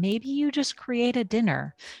want. Maybe you just create a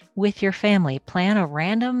dinner with your family, plan a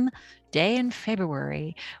random day in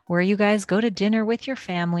February where you guys go to dinner with your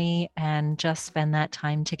family and just spend that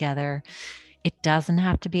time together. It doesn't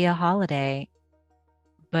have to be a holiday,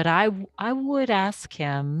 but I would ask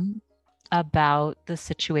him about the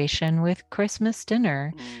situation with Christmas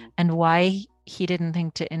dinner Mm. and why he didn't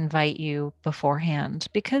think to invite you beforehand,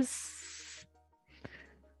 because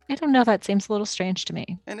I don't know, that seems a little strange to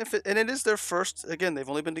me. And it is their first, again, they've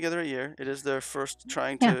only been together a year. It is their first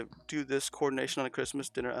trying Yeah, to do this coordination on a Christmas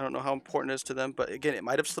dinner. I don't know how important it is to them, but again, it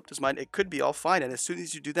might have slipped his mind. It could be all fine, and as soon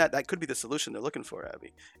as you do that, that could be the solution they're looking for,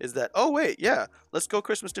 Abby. Is that, oh wait, yeah, let's go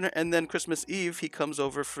Christmas dinner, and then Christmas Eve he comes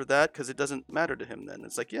over for that because it doesn't matter to him then.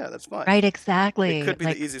 It's like, yeah, that's fine. right, It exactly. could be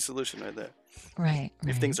the Like, easy solution right there right, if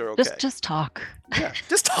right. things are Just okay. just talk. Yeah, just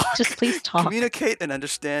Just talk, please talk. communicate, and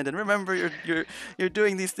understand. And remember, you're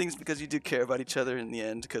doing these things because you do care about each other in the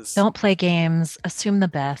end. Because Don't play games. Assume the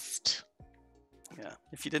best. yeah,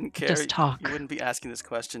 if you didn't care, Just you talk. wouldn't be asking this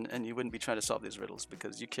question, and you wouldn't be trying to solve these riddles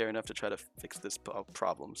because you care enough to try to fix this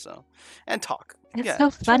problem. So, and talk. It's Yeah, so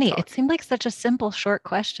try funny. It talking. seemed like such a simple, short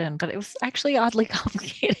question, but it was actually oddly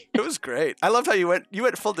complicated. It was great. I loved how you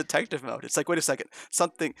went full detective mode. It's like, wait a second,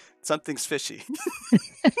 something's fishy.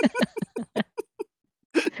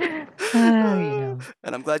 Oh, you know.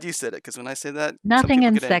 And I'm glad you said it because when I say that, some Nothing people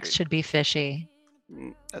in get sex angry. should be fishy.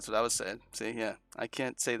 That's what I was saying. See, yeah, I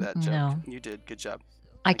can't say that joke. No, You did. Good job.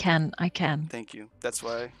 I Thank you. can. I can. Thank you. That's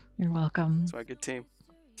why. You're welcome. That's why good team.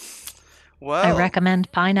 I Well,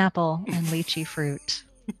 recommend pineapple and lychee fruit.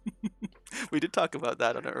 we did talk about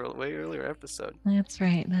that on a way earlier episode. That's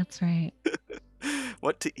right. That's right.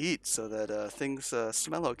 What to eat so that things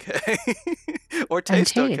smell okay or And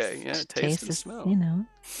taste okay. Yeah, taste. taste Taste and is, smell.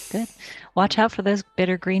 good. Watch out for those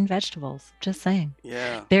bitter green vegetables. Just saying.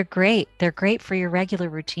 Yeah. They're great. They're great for your regular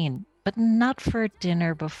routine, but not for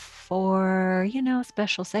dinner before,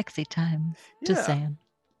 special sexy time. Just Yeah. saying.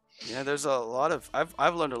 Yeah. There's a lot of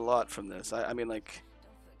I've learned a lot from this. I mean, like.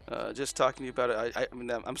 Just talking to you about it, I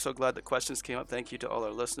mean, I'm so glad that questions came up. Thank you to all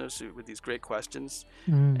our listeners with these great questions.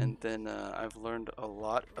 Mm. And then I've learned a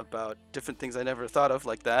lot about different things I never thought of,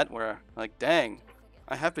 like that, where, like, dang,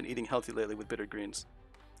 I have been eating healthy lately with bitter greens.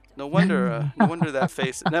 No wonder that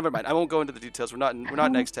face. Never mind. I won't go into the details. We're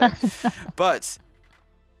not next tag. But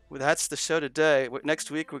well, that's the show today.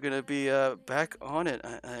 Next week we're gonna be back on it,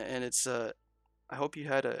 and it's. I hope you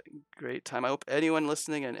had a great time. I hope anyone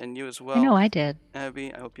listening and you as I well, know I did.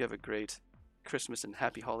 Abby. I hope you have a great Christmas and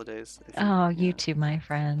happy holidays. Oh, you Yeah, too, my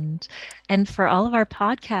friend. And for all of our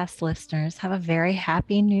podcast listeners, have a very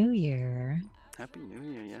happy new year. happy New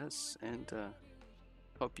Year, yes, and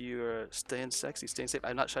hope you are staying sexy, staying safe.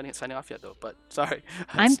 I'm not signing off yet though, but sorry.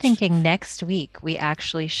 I'm thinking next week we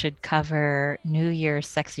actually should cover New Year's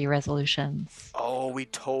sexy resolutions. Oh, we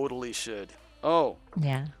totally should. Oh,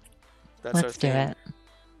 Yeah, that's our let's do theme. it.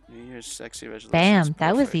 New Year's sexy resolutions. Bam,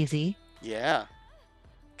 that was Perfect. easy. Yeah.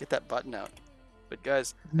 Get that button out. But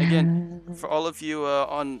guys, again, for all of you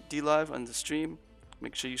on D Live on the stream,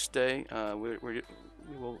 make sure you stay. We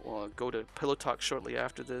will go to Pillow Talk shortly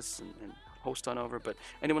after this and host on over. But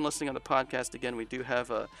anyone listening on the podcast, again, we do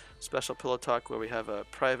have a special Pillow Talk where we have a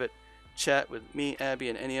private chat with me, Abby,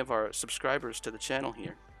 and any of our subscribers to the channel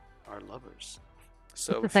here, our lovers. It's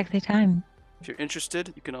So a sexy time. if you're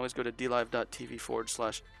interested, you can always go to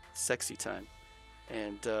dlive.tv/sexytime.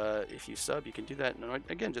 And if you sub, you can do that. And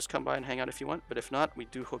again, just come by and hang out if you want. But if not, we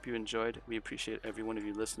do hope you enjoyed. We appreciate every one of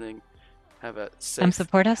you listening. Have a Come safe,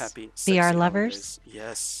 support us. happy, Be our sexy lovers. holidays.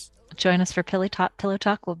 Yes. Join us for Pillow Talk. Pillow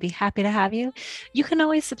Talk. We'll be happy to have you. You can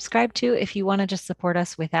always subscribe to if you want to just support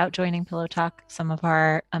us without joining Pillow Talk. Some of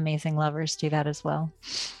our amazing lovers do that as well.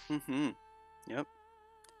 Mm-hmm. Yep.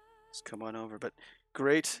 Just come on over. But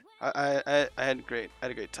great. I had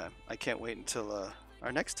a great time. I can't wait until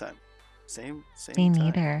our next time. Same Me time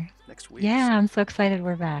neither. next week. Yeah, So I'm so excited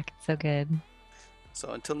we're back. It's so good.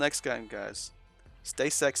 until next time, guys. Stay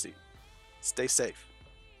sexy. Stay safe.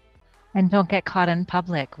 And don't get caught in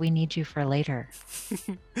public. We need you for later.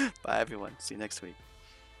 Bye everyone. See you next week.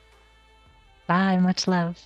 Bye. Much love.